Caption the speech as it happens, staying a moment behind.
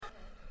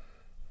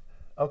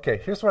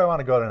Okay, here's where I want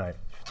to go tonight.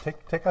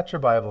 Take out your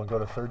Bible and go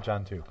to 3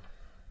 John 2.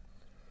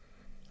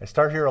 I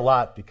start here a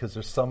lot because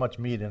there's so much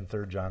meat in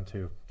 3 John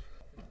 2.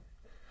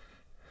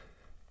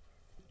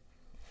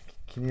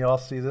 Can you all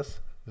see this?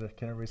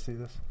 Can everybody see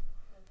this?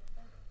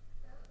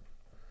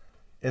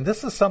 And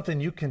this is something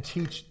you can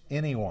teach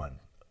anyone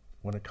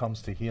when it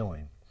comes to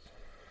healing.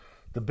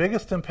 The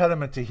biggest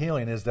impediment to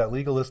healing is that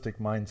legalistic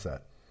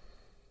mindset.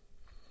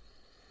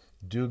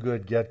 Do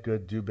good,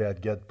 do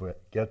bad,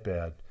 get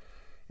bad.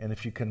 And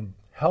if you can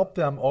help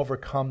them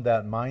overcome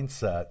that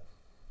mindset,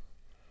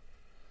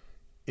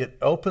 it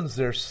opens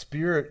their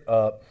spirit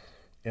up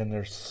and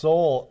their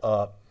soul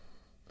up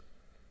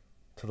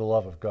to the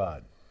love of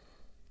God.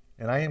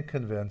 And I am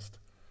convinced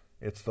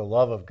it's the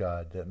love of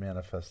God that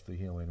manifests the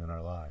healing in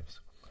our lives.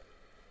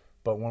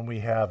 But when we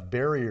have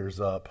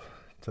barriers up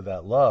to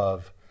that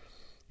love,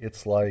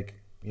 it's like,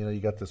 you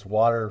got this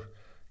water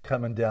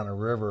coming down a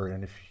river,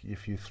 and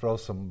if you throw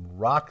some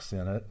rocks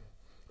in it,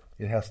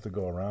 it has to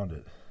go around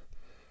it.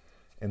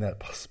 And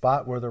that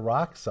spot where the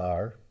rocks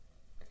are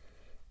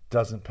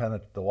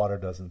the water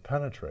doesn't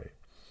penetrate.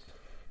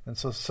 And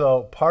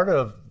so part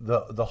of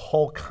the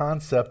whole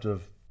concept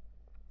of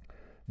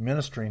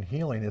ministering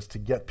healing is to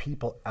get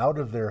people out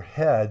of their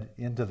head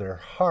into their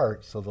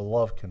heart so the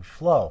love can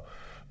flow.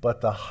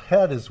 But the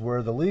head is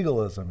where the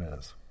legalism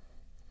is.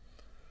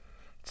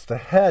 It's the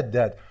head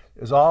that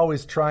is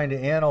always trying to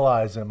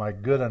analyze, am I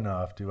good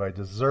enough? Do I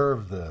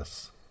deserve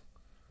this?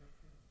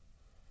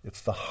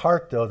 It's the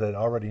heart, though, that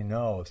already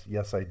knows,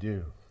 yes, I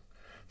do.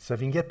 So if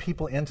you can get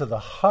people into the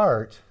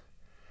heart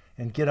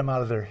and get them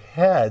out of their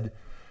head,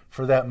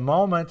 for that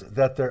moment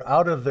that they're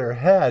out of their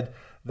head,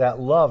 that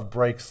love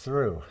breaks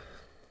through.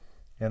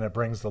 And it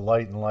brings the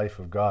light and life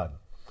of God.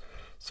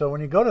 So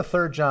when you go to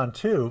 3 John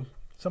 2,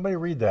 somebody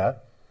read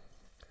that.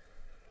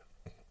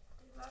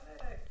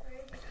 Beloved, I pray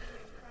that you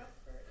may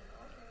prosper in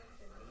all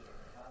things and be in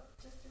health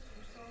just as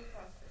your soul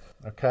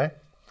prospers. Okay.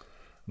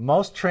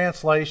 Most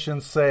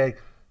translations say,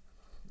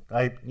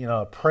 I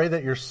pray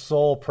that your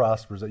soul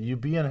prospers, that you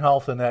be in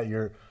health and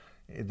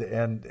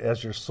and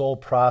as your soul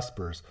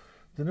prospers.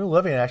 The New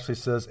Living actually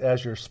says,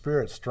 as your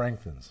spirit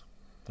strengthens,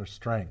 or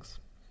strengths.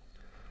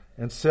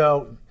 And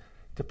so,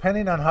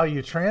 depending on how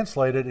you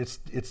translate it,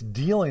 it's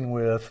dealing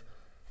with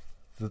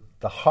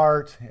the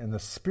heart and the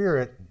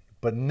spirit,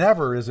 but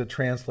never is it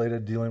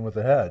translated dealing with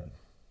the head.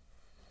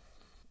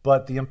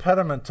 But the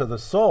impediment to the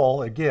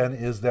soul, again,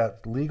 is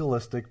that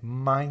legalistic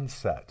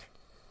mindset.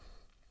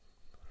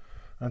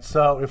 And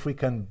so if we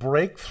can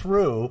break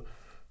through,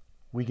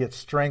 we get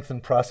strength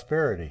and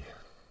prosperity.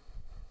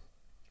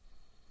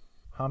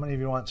 How many of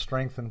you want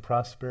strength and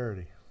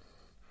prosperity?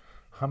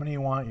 How many of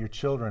you want your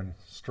children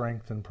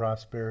strength and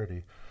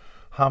prosperity?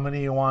 How many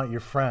of you want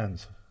your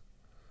friends?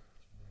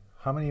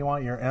 How many of you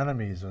want your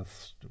enemies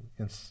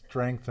in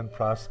strength and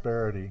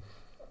prosperity?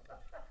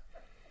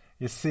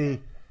 You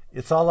see,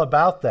 it's all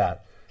about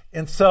that.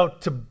 And so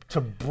to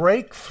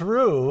break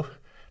through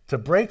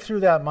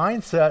that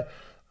mindset,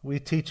 we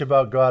teach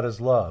about God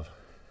as love.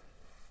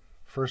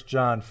 1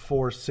 John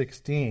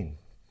 4:16.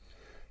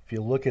 If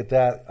you look at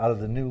that out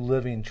of the New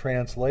Living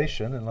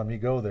Translation, and let me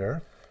go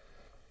there.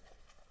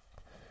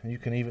 You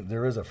can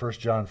there is a 1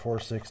 John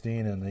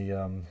 4:16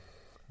 in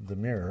the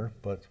mirror,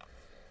 but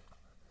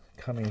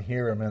coming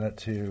here a minute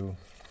to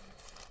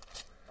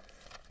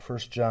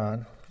 1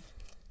 John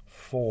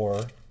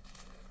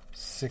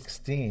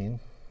 4:16, it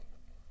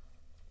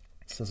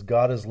says,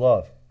 God is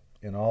love,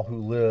 and all who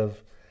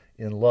live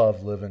in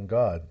love live in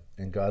God,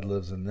 and God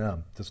lives in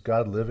them. Does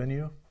God live in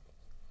you?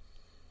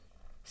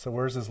 So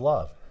where's his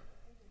love?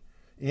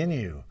 In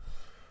you.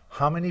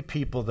 How many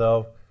people,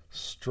 though,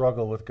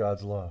 struggle with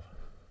God's love?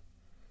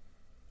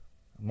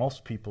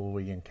 Most people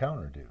we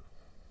encounter do.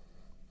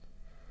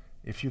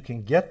 If you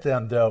can get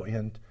them, though,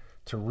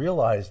 to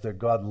realize that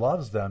God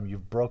loves them,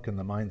 you've broken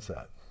the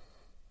mindset.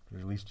 Or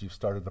at least you've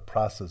started the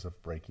process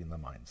of breaking the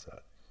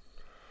mindset.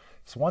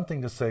 It's one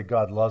thing to say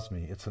God loves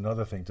me. It's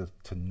another thing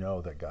to know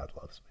that God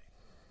loves me.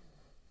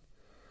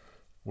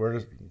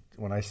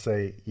 When I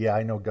say, yeah,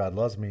 I know God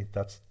loves me,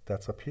 that's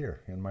up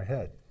here in my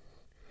head.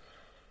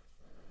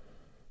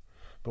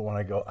 But when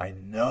I go, I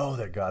know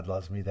that God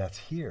loves me, that's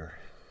here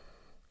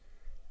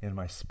in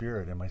my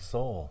spirit, in my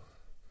soul,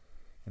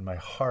 in my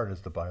heart,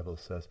 as the Bible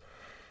says.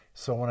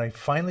 So when I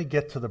finally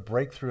get to the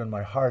breakthrough in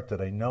my heart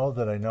that I know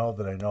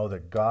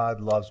that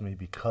God loves me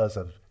because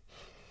of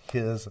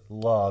his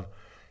love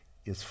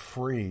is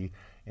free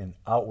and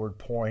outward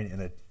pouring,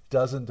 and it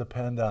doesn't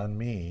depend on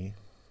me,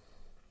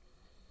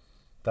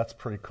 that's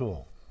pretty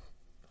cool.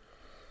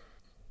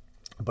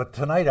 But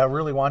tonight I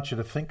really want you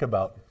to think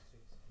about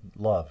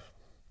love,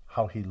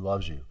 how he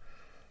loves you.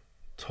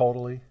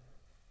 Totally,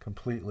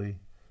 completely,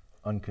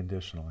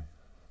 unconditionally.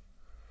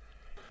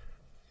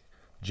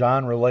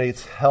 John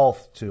relates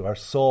health to our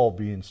soul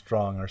being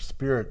strong, our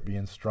spirit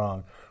being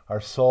strong,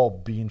 our soul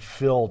being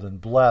filled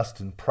and blessed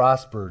and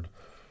prospered.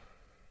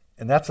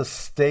 And that's a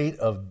state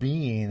of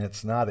being.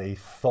 It's not a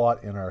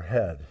thought in our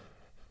head.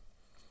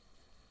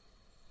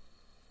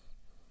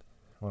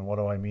 And what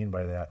do I mean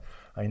by that?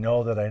 I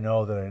know that I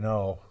know that I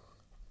know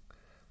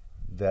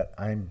that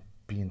I'm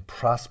being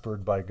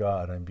prospered by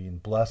God, I'm being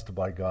blessed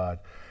by God,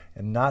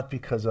 and not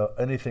because of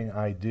anything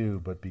I do,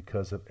 but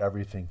because of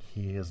everything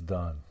He has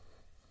done.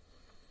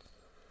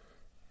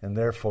 And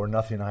therefore,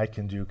 nothing I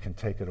can do can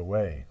take it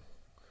away.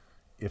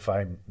 If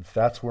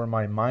that's where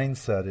my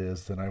mindset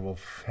is, then I will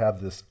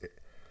have this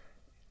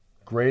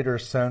greater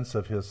sense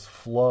of His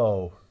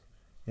flow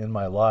in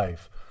my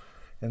life.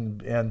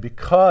 And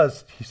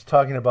because he's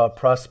talking about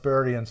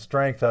prosperity and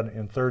strength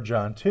in 3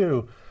 John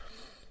 2,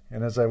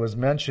 and as I was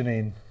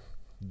mentioning,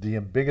 the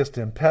biggest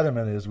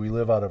impediment is we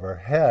live out of our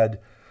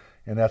head,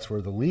 and that's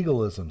where the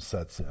legalism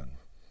sets in.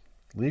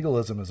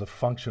 Legalism is a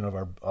function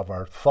of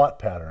our thought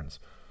patterns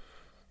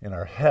in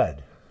our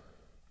head.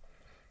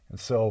 And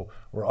so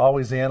we're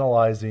always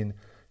analyzing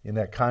in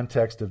that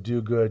context of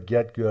do good,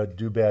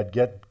 do bad,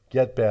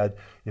 get bad.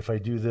 If I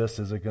do this,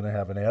 is it going to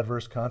have an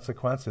adverse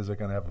consequence? Is it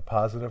going to have a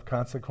positive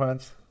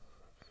consequence?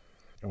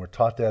 And we're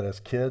taught that as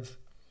kids,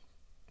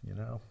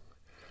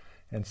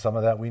 And some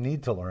of that we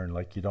need to learn,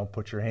 like you don't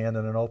put your hand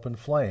in an open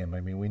flame.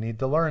 I mean, we need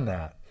to learn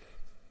that.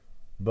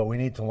 But we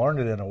need to learn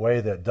it in a way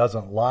that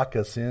doesn't lock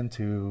us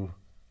into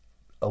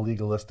a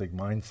legalistic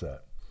mindset.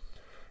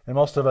 And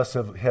most of us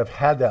have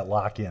had that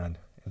lock in.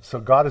 And so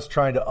God is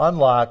trying to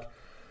unlock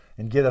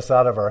and get us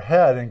out of our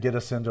head and get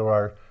us into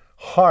our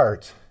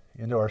heart,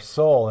 into our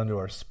soul, into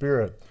our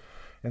spirit.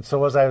 And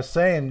so as I was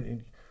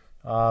saying,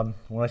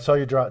 when I saw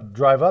you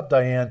drive up,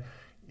 Diane,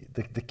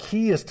 the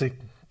key is to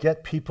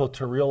get people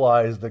to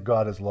realize that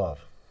God is love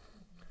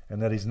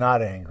and that He's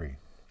not angry.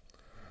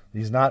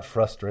 He's not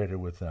frustrated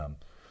with them.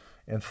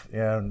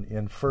 And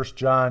in 1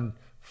 John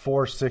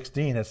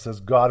 4:16, it says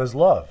God is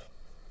love.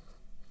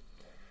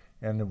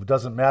 And it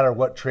doesn't matter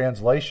what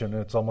translation,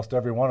 it's almost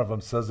every one of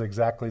them says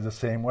exactly the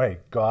same way.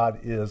 God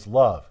is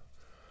love.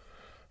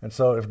 And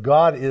so if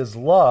God is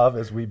love,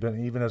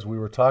 even as we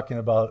were talking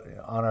about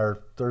on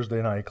our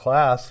Thursday night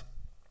class,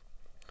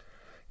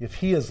 if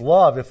He is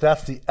love, if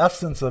that's the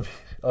essence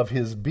of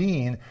His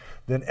being,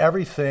 then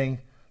everything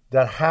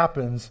that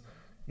happens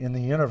in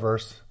the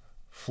universe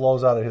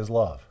flows out of His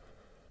love.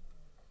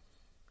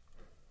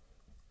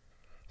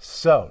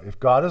 So, if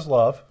God is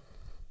love,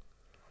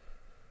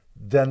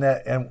 then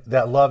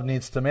that love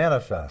needs to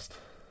manifest,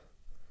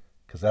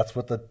 because that's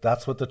what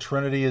the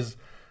Trinity is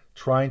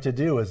trying to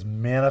do, is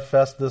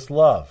manifest this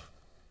love.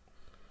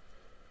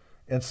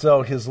 And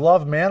so His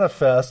love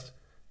manifests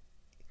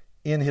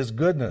in His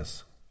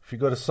goodness. If you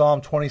go to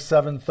Psalm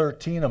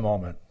 27:13 a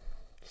moment,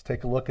 let's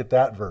take a look at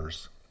that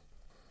verse.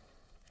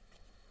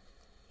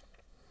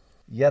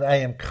 Yet I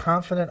am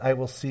confident I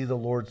will see the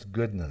Lord's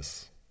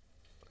goodness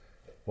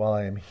while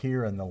I am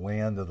here in the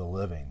land of the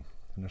living.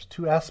 And there's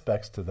two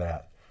aspects to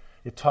that.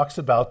 It talks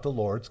about the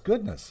Lord's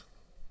goodness.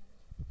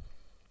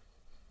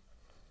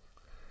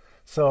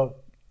 So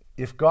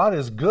if God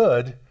is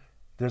good,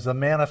 there's a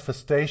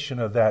manifestation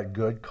of that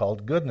good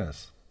called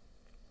goodness.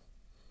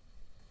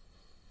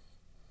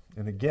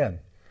 And again,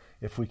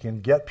 if we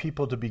can get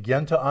people to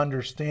begin to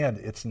understand,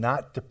 it's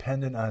not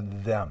dependent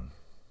on them.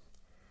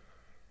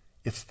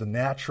 It's the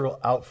natural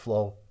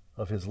outflow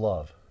of His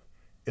love.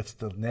 It's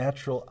the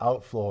natural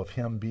outflow of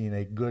Him being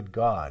a good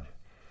God.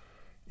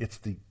 It's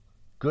the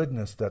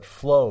goodness that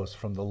flows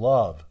from the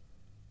love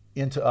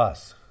into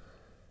us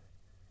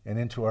and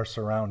into our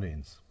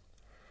surroundings.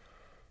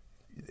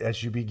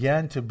 As you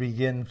can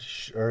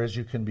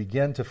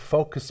begin to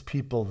focus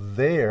people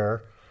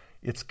there,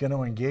 it's going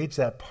to engage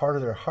that part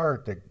of their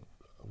heart that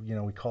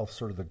we call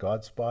sort of the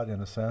God spot in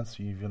a sense.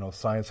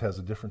 Science has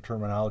a different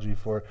terminology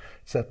for it.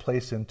 It's that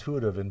place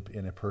intuitive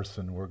in a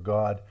person where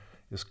God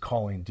is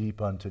calling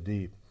deep unto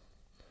deep.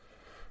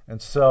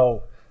 And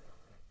so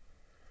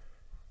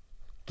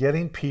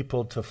getting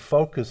people to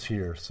focus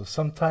here. So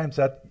sometimes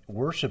that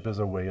worship is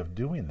a way of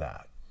doing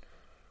that.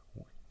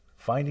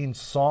 Finding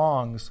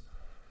songs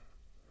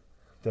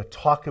that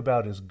talk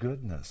about His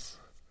goodness,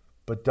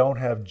 but don't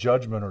have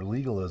judgment or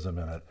legalism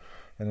in it.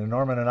 And in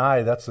Norman and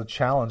I, that's the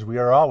challenge we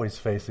are always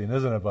facing,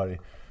 isn't it, buddy?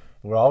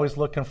 We're always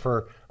looking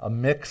for a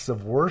mix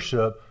of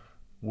worship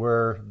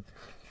where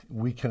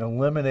we can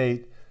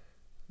eliminate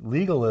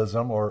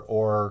legalism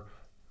or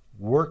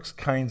works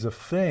kinds of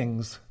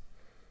things,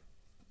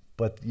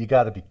 but you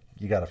got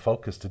to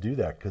focus to do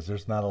that, because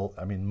there's not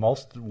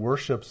most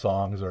worship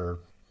songs are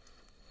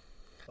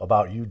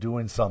about you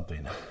doing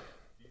something.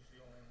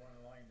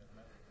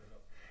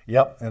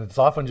 Yep, and it's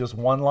often just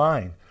one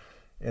line.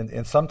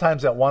 And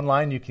sometimes that one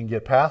line you can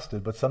get past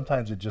it, but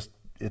sometimes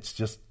it's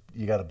just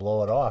you got to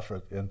blow it off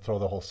and throw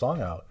the whole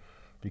song out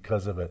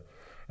because of it.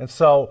 And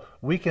so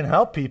we can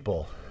help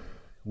people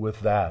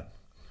with that.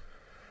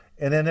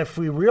 And then if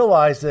we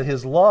realize that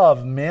His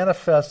love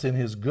manifests in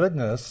His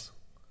goodness,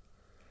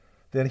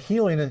 then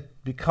healing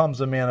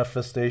becomes a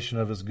manifestation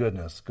of His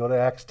goodness. Go to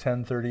Acts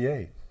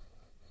 10:38.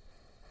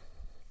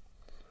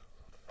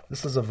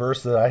 This is a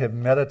verse that I have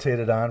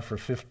meditated on for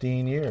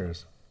 15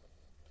 years.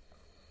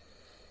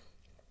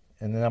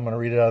 And then I'm going to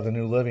read it out of the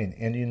New Living.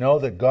 And you know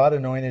that God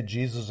anointed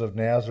Jesus of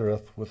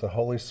Nazareth with the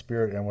Holy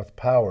Spirit and with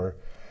power.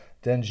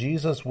 Then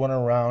Jesus went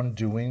around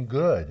doing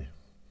good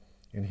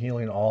in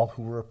healing all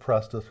who were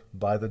oppressed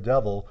by the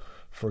devil,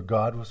 for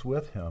God was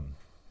with him.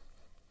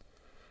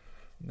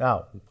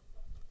 Now,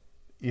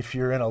 if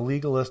you're in a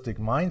legalistic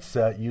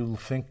mindset, you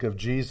think of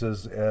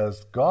Jesus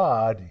as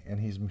God, and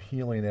he's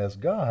healing as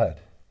God.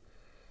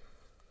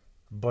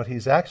 But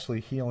he's actually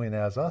healing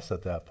as us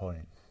at that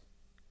point,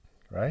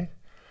 right?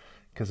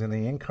 Because in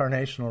the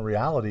incarnational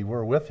reality,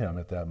 we're with him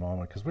at that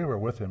moment, because we were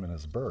with him in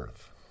his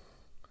birth.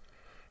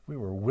 We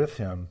were with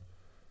him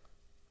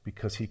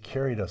because he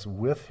carried us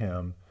with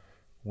him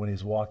when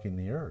he's walking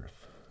the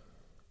earth.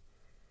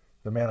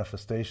 The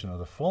manifestation of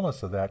the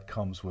fullness of that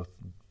comes with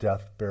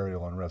death,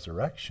 burial, and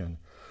resurrection.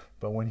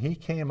 But when he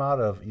came out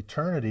of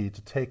eternity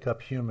to take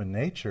up human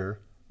nature,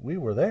 we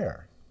were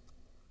there.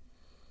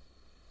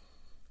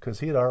 Because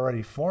he had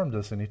already formed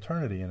us in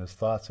eternity in his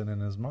thoughts and in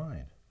his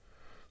mind.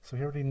 So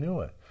he already knew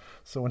it.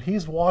 So when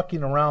he's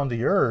walking around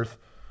the earth,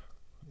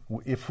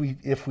 if we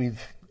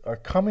are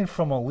coming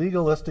from a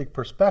legalistic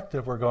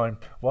perspective, we're going,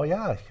 well,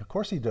 yeah, of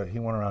course he did. He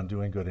went around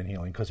doing good and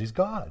healing because he's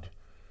God.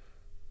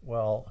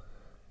 Well,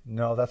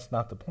 no, that's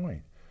not the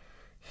point.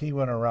 He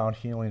went around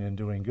healing and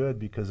doing good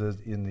because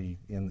in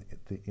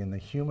the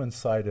human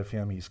side of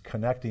him, he's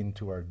connecting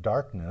to our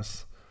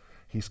darkness,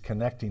 he's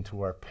connecting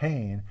to our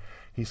pain,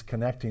 he's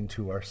connecting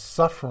to our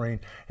suffering,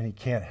 and he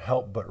can't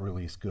help but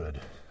release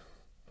good.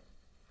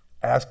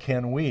 As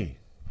can we.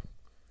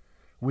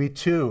 We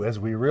too, as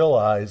we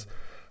realize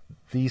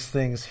these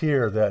things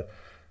here, that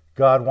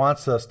God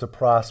wants us to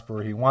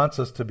prosper. He wants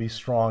us to be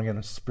strong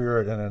in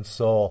spirit and in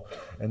soul.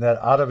 And that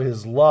out of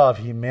his love,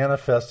 he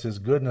manifests his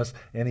goodness,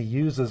 and he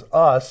uses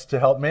us to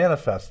help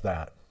manifest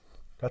that.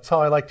 That's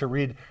how I like to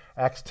read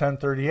Acts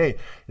 10:38.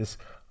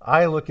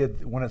 I look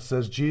at when it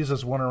says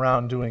Jesus went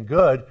around doing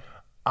good,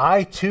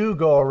 I too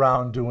go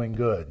around doing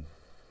good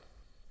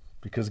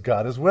because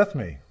God is with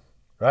me.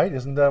 Right?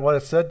 Isn't that what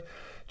it said?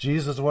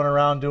 Jesus went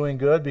around doing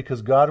good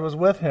because God was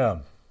with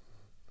him.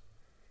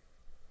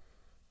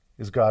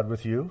 Is God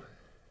with you?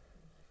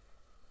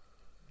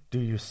 Do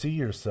you see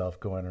yourself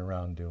going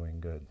around doing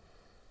good?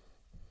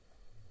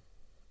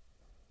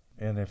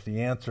 And if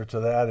the answer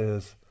to that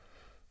is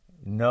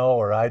no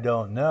or I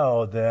don't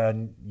know,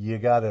 then you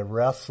got to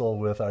wrestle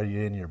with, are you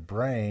in your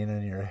brain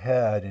and your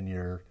head and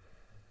your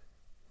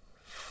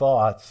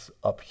thoughts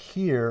up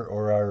here,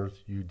 or are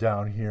you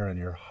down here in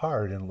your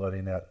heart and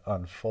letting that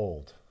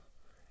unfold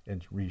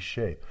and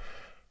reshape?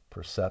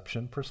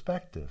 Perception,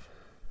 perspective,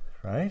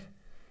 right?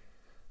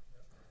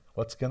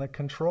 What's going to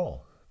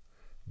control?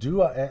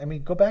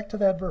 Go back to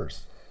that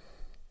verse.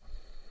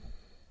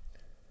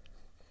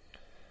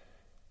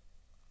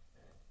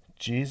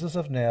 Jesus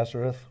of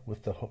Nazareth,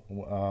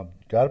 God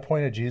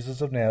appointed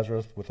Jesus of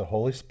Nazareth with the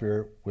Holy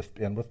Spirit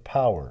and with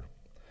power.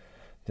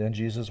 Then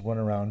Jesus went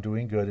around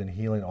doing good and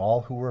healing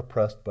all who were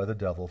oppressed by the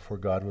devil, for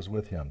God was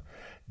with him.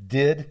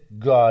 Did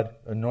God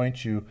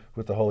anoint you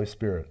with the Holy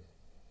Spirit?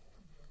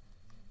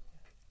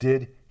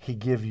 Did he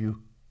give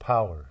you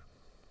power?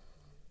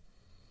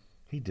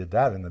 He did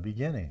that in the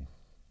beginning,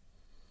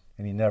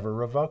 and he never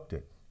revoked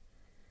it.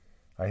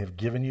 I have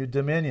given you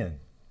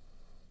dominion,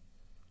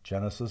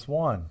 Genesis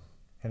 1,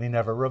 and he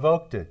never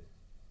revoked it.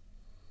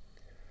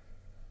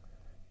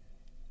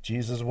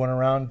 Jesus went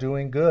around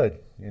doing good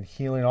and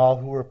healing all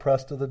who were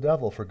oppressed of the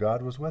devil, for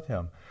God was with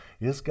him.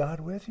 Is God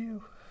with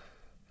you?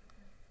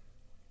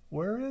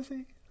 Where is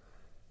he?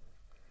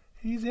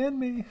 He's in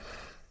me,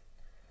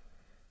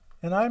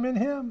 and I'm in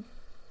him.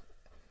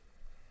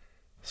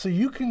 So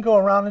you can go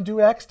around and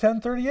do Acts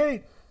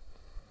 10:38.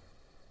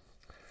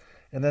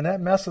 And then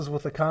that messes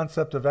with the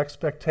concept of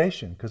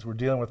expectation, because we're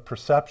dealing with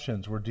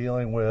perceptions, we're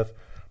dealing with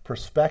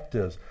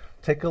perspectives.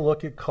 Take a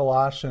look at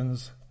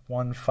Colossians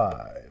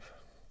 1:5.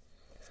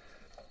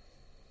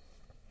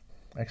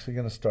 Actually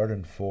going to start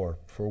in 4.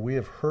 For we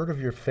have heard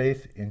of your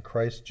faith in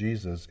Christ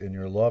Jesus and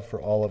your love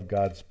for all of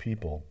God's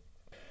people,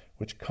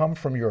 which come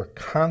from your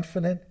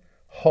confident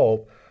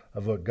hope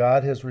of what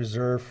God has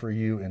reserved for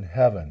you in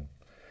heaven.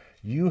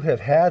 You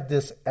have had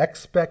this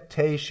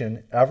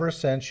expectation ever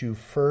since you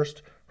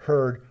first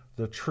heard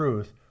the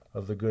truth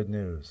of the good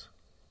news.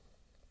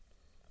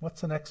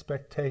 What's an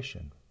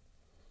expectation?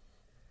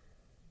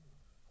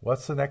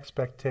 What's an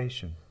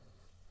expectation?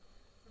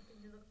 Something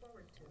you look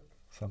forward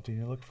to. Something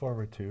you look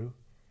forward to.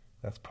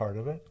 That's part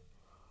of it.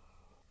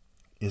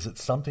 Is it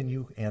something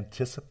you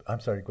anticipate? I'm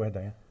sorry, go ahead,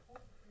 Diane.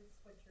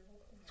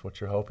 It's what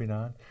you're hoping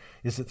on.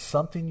 Is it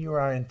something you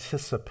are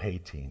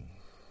anticipating?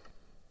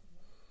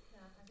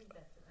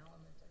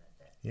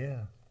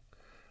 Yeah.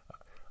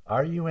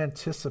 Are you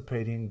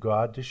anticipating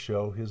God to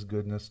show his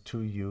goodness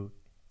to you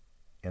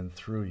and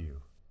through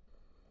you?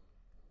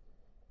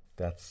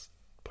 That's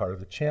part of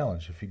the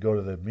challenge. If you go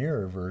to the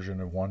mirror version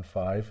of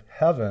 1:5,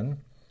 heaven,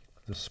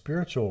 the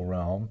spiritual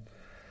realm,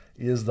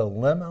 is the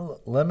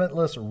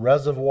limitless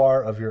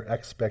reservoir of your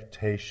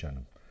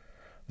expectation.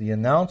 The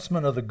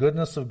announcement of the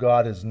goodness of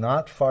God is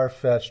not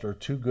far-fetched or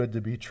too good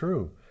to be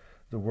true.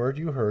 The word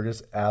you heard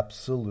is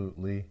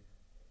absolutely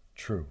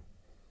true.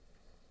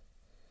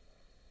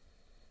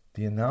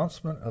 The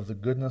announcement of the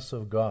goodness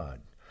of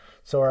God.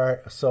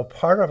 So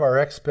part of our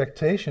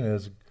expectation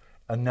is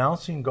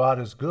announcing God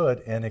is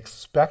good and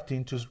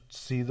expecting to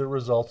see the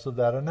results of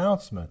that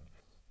announcement.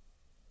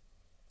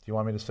 Do you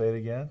want me to say it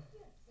again?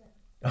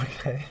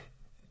 Okay.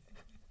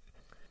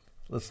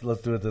 Let's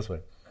do it this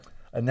way.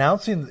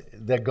 Announcing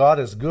that God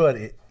is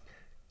good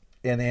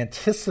and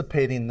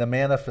anticipating the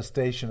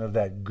manifestation of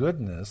that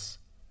goodness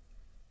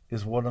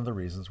is one of the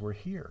reasons we're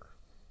here.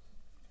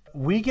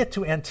 We get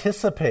to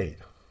anticipate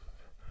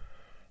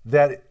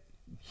that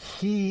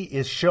He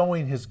is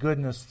showing His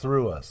goodness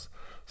through us.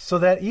 So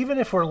that even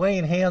if we're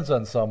laying hands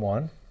on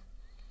someone,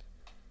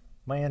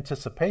 my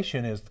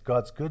anticipation is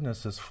God's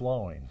goodness is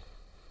flowing,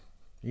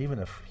 even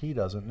if He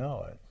doesn't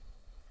know it.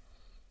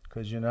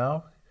 Because,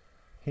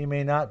 He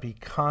may not be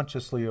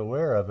consciously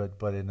aware of it,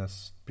 but in the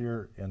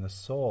spirit, in the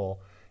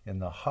soul, in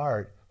the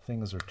heart,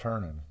 things are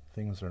turning,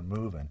 things are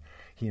moving.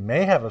 He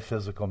may have a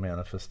physical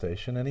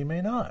manifestation and He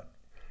may not,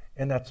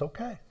 and that's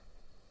okay.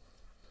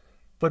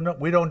 But no,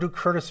 we don't do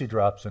courtesy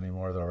drops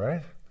anymore, though,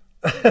 right?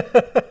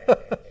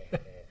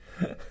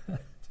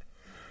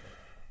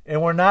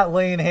 And we're not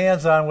laying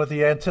hands on with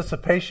the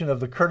anticipation of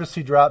the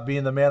courtesy drop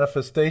being the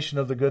manifestation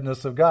of the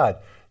goodness of God.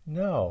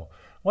 No.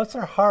 What's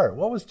our heart?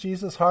 What was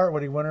Jesus' heart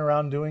when He went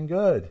around doing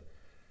good?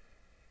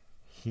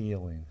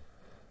 Healing.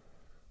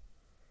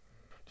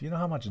 Do you know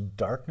how much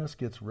darkness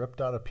gets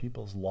ripped out of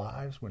people's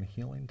lives when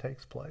healing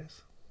takes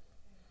place?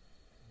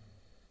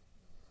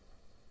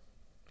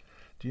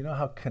 Do you know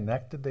how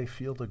connected they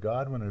feel to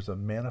God when there's a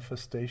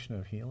manifestation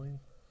of healing?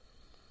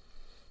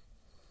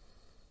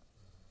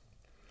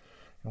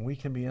 And we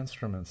can be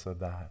instruments of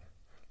that.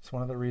 It's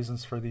one of the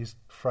reasons for these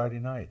Friday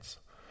nights,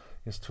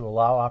 is to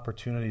allow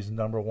opportunities,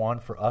 number one,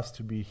 for us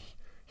to be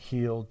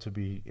healed, to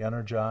be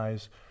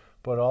energized,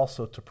 but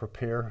also to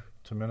prepare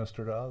to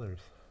minister to others.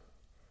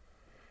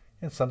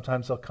 And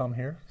sometimes they'll come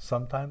here,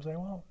 sometimes they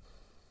won't.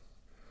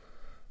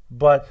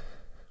 But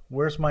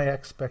where's my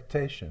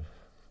expectation?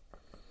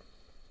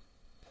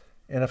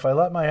 And if I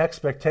let my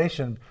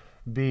expectation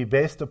be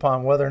based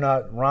upon whether or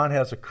not Ron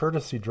has a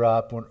courtesy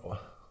drop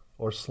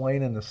or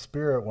slain in the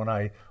spirit when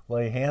I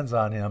lay hands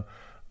on him,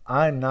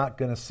 I'm not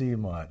going to see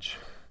much.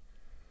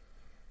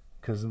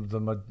 Because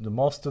the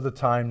most of the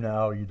time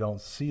now you don't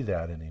see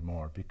that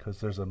anymore, because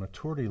there's a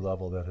maturity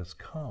level that has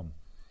come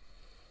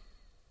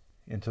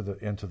into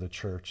the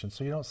church. And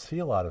so you don't see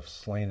a lot of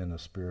slain in the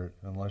spirit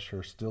unless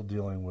you're still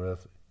dealing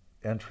with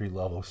entry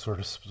level, so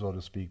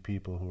to speak,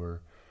 people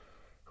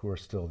who are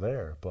still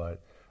there.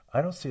 But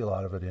I don't see a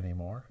lot of it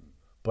anymore.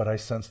 But I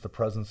sense the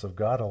presence of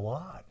God a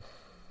lot.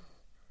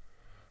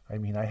 I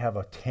mean, I have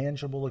a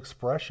tangible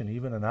expression,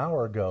 even an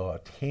hour ago, a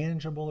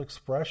tangible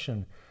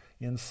expression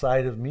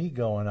inside of me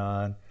going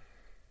on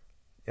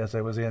as I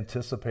was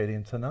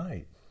anticipating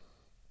tonight.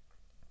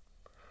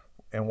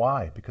 And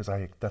why? Because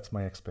that's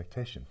my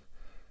expectation.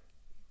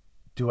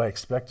 Do I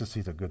expect to see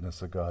the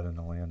goodness of God in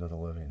the land of the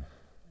living?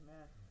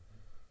 Amen.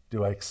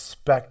 Do I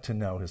expect to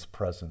know His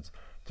presence,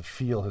 to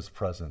feel His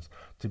presence,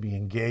 to be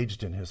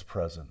engaged in His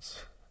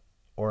presence?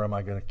 Or am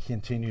I going to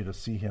continue to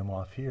see Him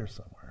off here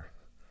somewhere?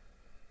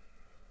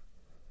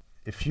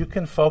 If you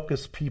can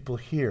focus people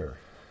here,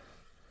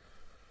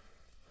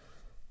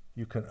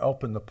 you can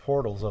open the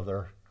portals of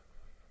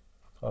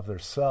their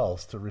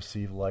cells to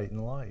receive light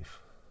and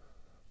life.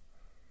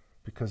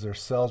 Because their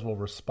cells will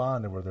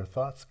respond to where their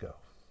thoughts go.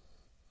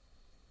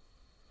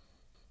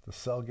 The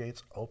cell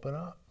gates open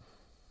up.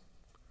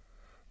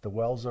 The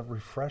wells of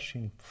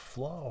refreshing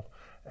flow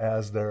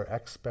as their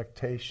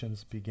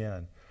expectations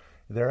begin.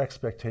 Their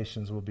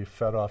expectations will be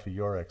fed off of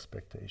your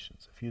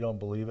expectations. If you don't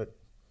believe it,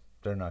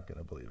 they're not going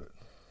to believe it.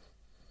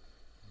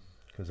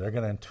 Because they're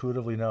going to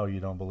intuitively know you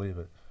don't believe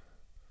it.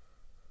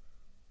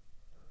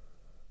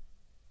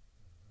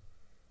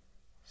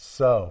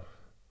 So,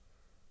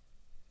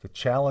 the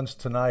challenge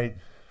tonight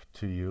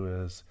to you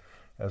is,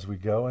 as we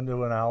go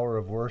into an hour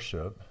of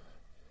worship,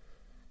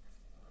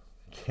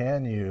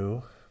 can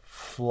you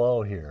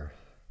flow here?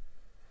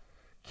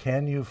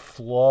 Can you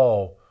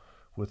flow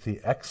with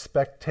the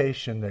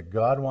expectation that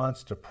God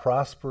wants to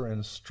prosper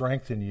and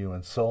strengthen you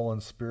in soul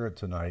and spirit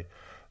tonight,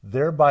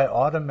 thereby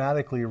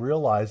automatically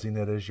realizing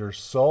that as your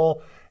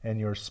soul and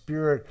your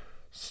spirit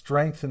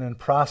strengthen and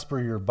prosper,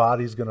 your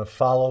body's going to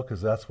follow,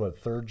 because that's what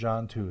 3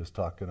 John 2 is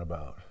talking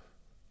about.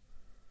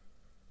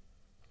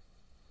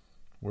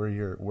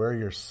 Where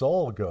your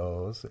soul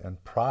goes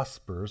and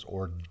prospers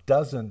or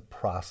doesn't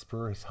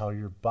prosper is how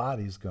your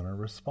body's going to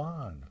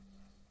respond.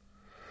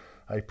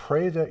 I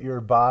pray that your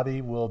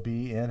body will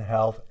be in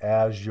health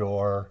as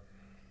your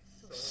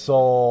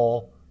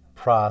soul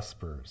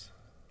prospers.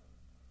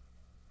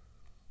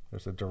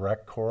 There's a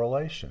direct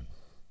correlation.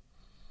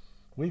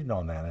 We've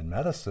known that in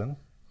medicine.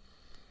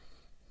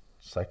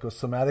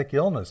 Psychosomatic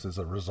illness is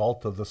a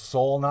result of the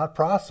soul not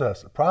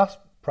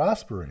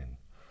prospering.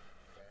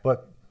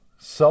 But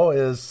so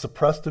is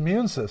suppressed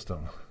immune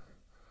system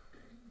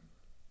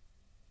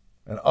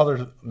and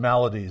other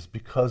maladies,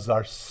 because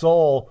our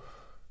soul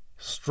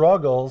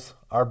struggles,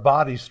 our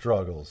body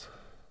struggles.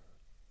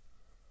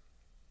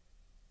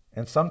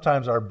 And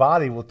sometimes our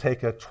body will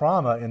take a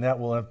trauma and that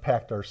will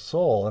impact our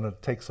soul, and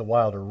it takes a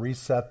while to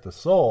reset the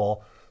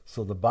soul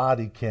so the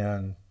body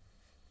can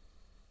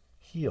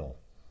heal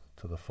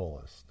to the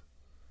fullest.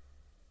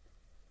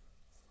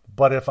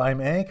 But if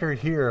I'm anchored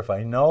here, if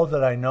I know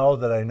that I know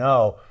that I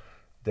know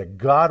that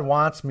God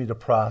wants me to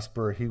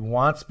prosper, He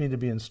wants me to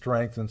be in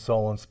strength in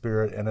soul and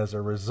spirit, and as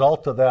a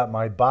result of that,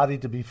 my body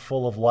to be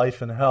full of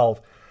life and health,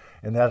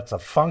 and that it's a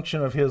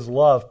function of His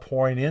love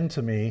pouring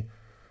into me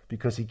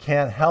because He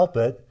can't help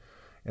it,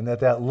 and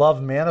that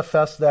love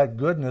manifests that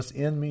goodness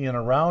in me and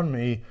around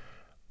me,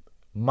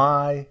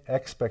 my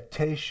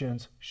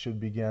expectations should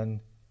begin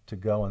to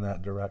go in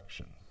that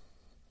direction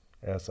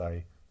as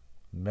I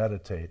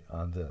meditate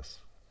on this.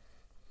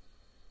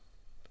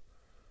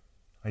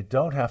 I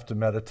don't have to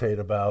meditate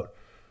about,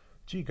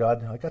 gee,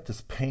 God, I got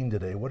this pain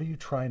today. What are you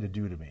trying to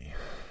do to me?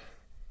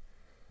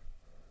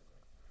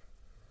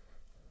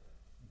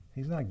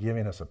 He's not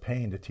giving us a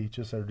pain to teach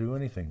us or do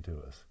anything to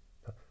us.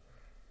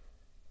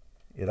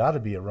 It ought to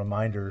be a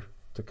reminder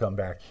to come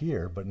back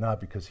here, but not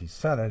because He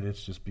sent it.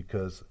 It's just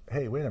because,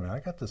 hey, wait a minute,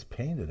 I got this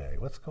pain today.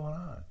 What's going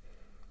on?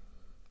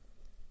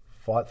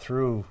 Fought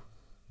through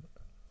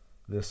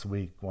this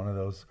week one of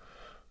those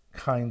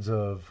kinds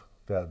of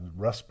that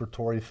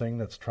respiratory thing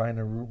that's trying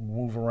to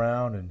move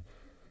around, and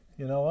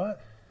you know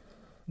what?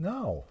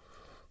 No,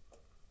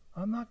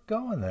 I'm not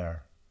going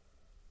there.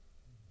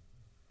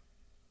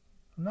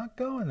 I'm not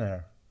going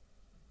there.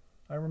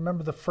 I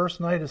remember the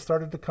first night it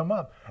started to come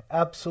up.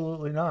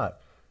 Absolutely not.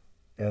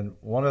 And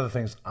one of the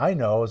things I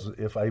know is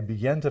if I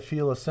begin to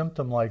feel a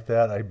symptom like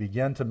that, I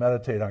begin to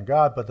meditate on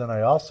God, but then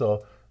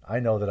I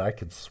know that I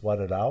could sweat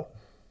it out.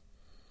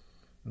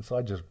 And so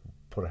I just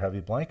put a heavy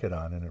blanket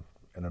on, and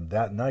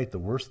that night, the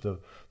worst of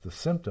the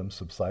symptoms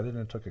subsided,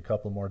 and it took a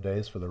couple more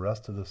days for the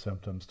rest of the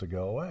symptoms to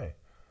go away.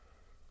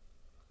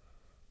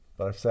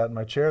 But I sat in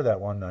my chair that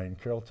one night, and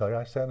Carol will tell you,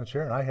 I sat in the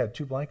chair, and I had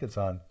 2 blankets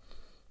on.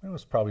 It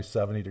was probably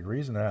 70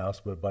 degrees in the house,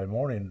 but by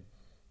morning,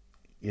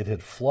 it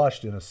had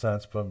flushed, in a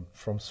sense,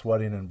 from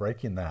sweating and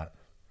breaking that.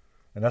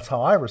 And that's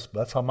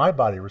how my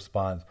body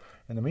responds.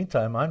 In the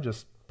meantime, I'm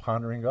just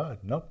pondering God.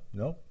 Nope.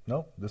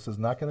 This is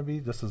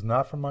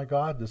not from my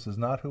God. This is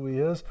not who He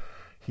is.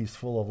 He's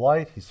full of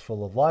light, He's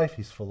full of life,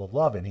 He's full of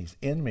love, and He's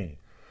in me.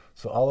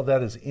 So all of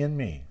that is in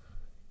me.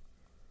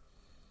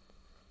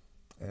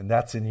 And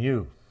that's in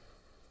you.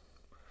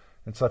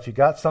 And so if you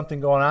got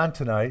something going on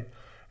tonight,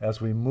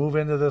 as we move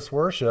into this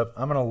worship,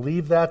 I'm going to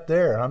leave that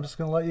there. I'm just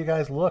going to let you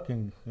guys look,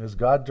 and as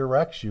God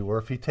directs you, or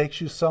if He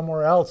takes you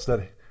somewhere else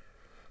that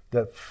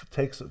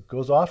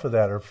goes off of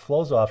that or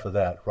flows off of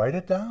that, write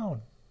it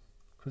down,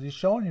 because He's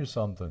showing you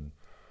something.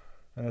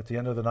 And at the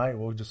end of the night,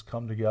 we'll just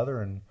come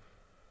together and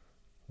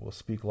we'll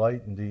speak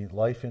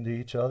life into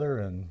each other,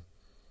 and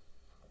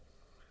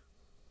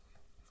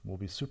we'll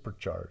be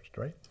supercharged,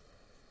 right?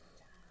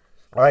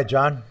 All right,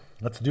 John,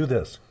 let's do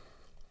this.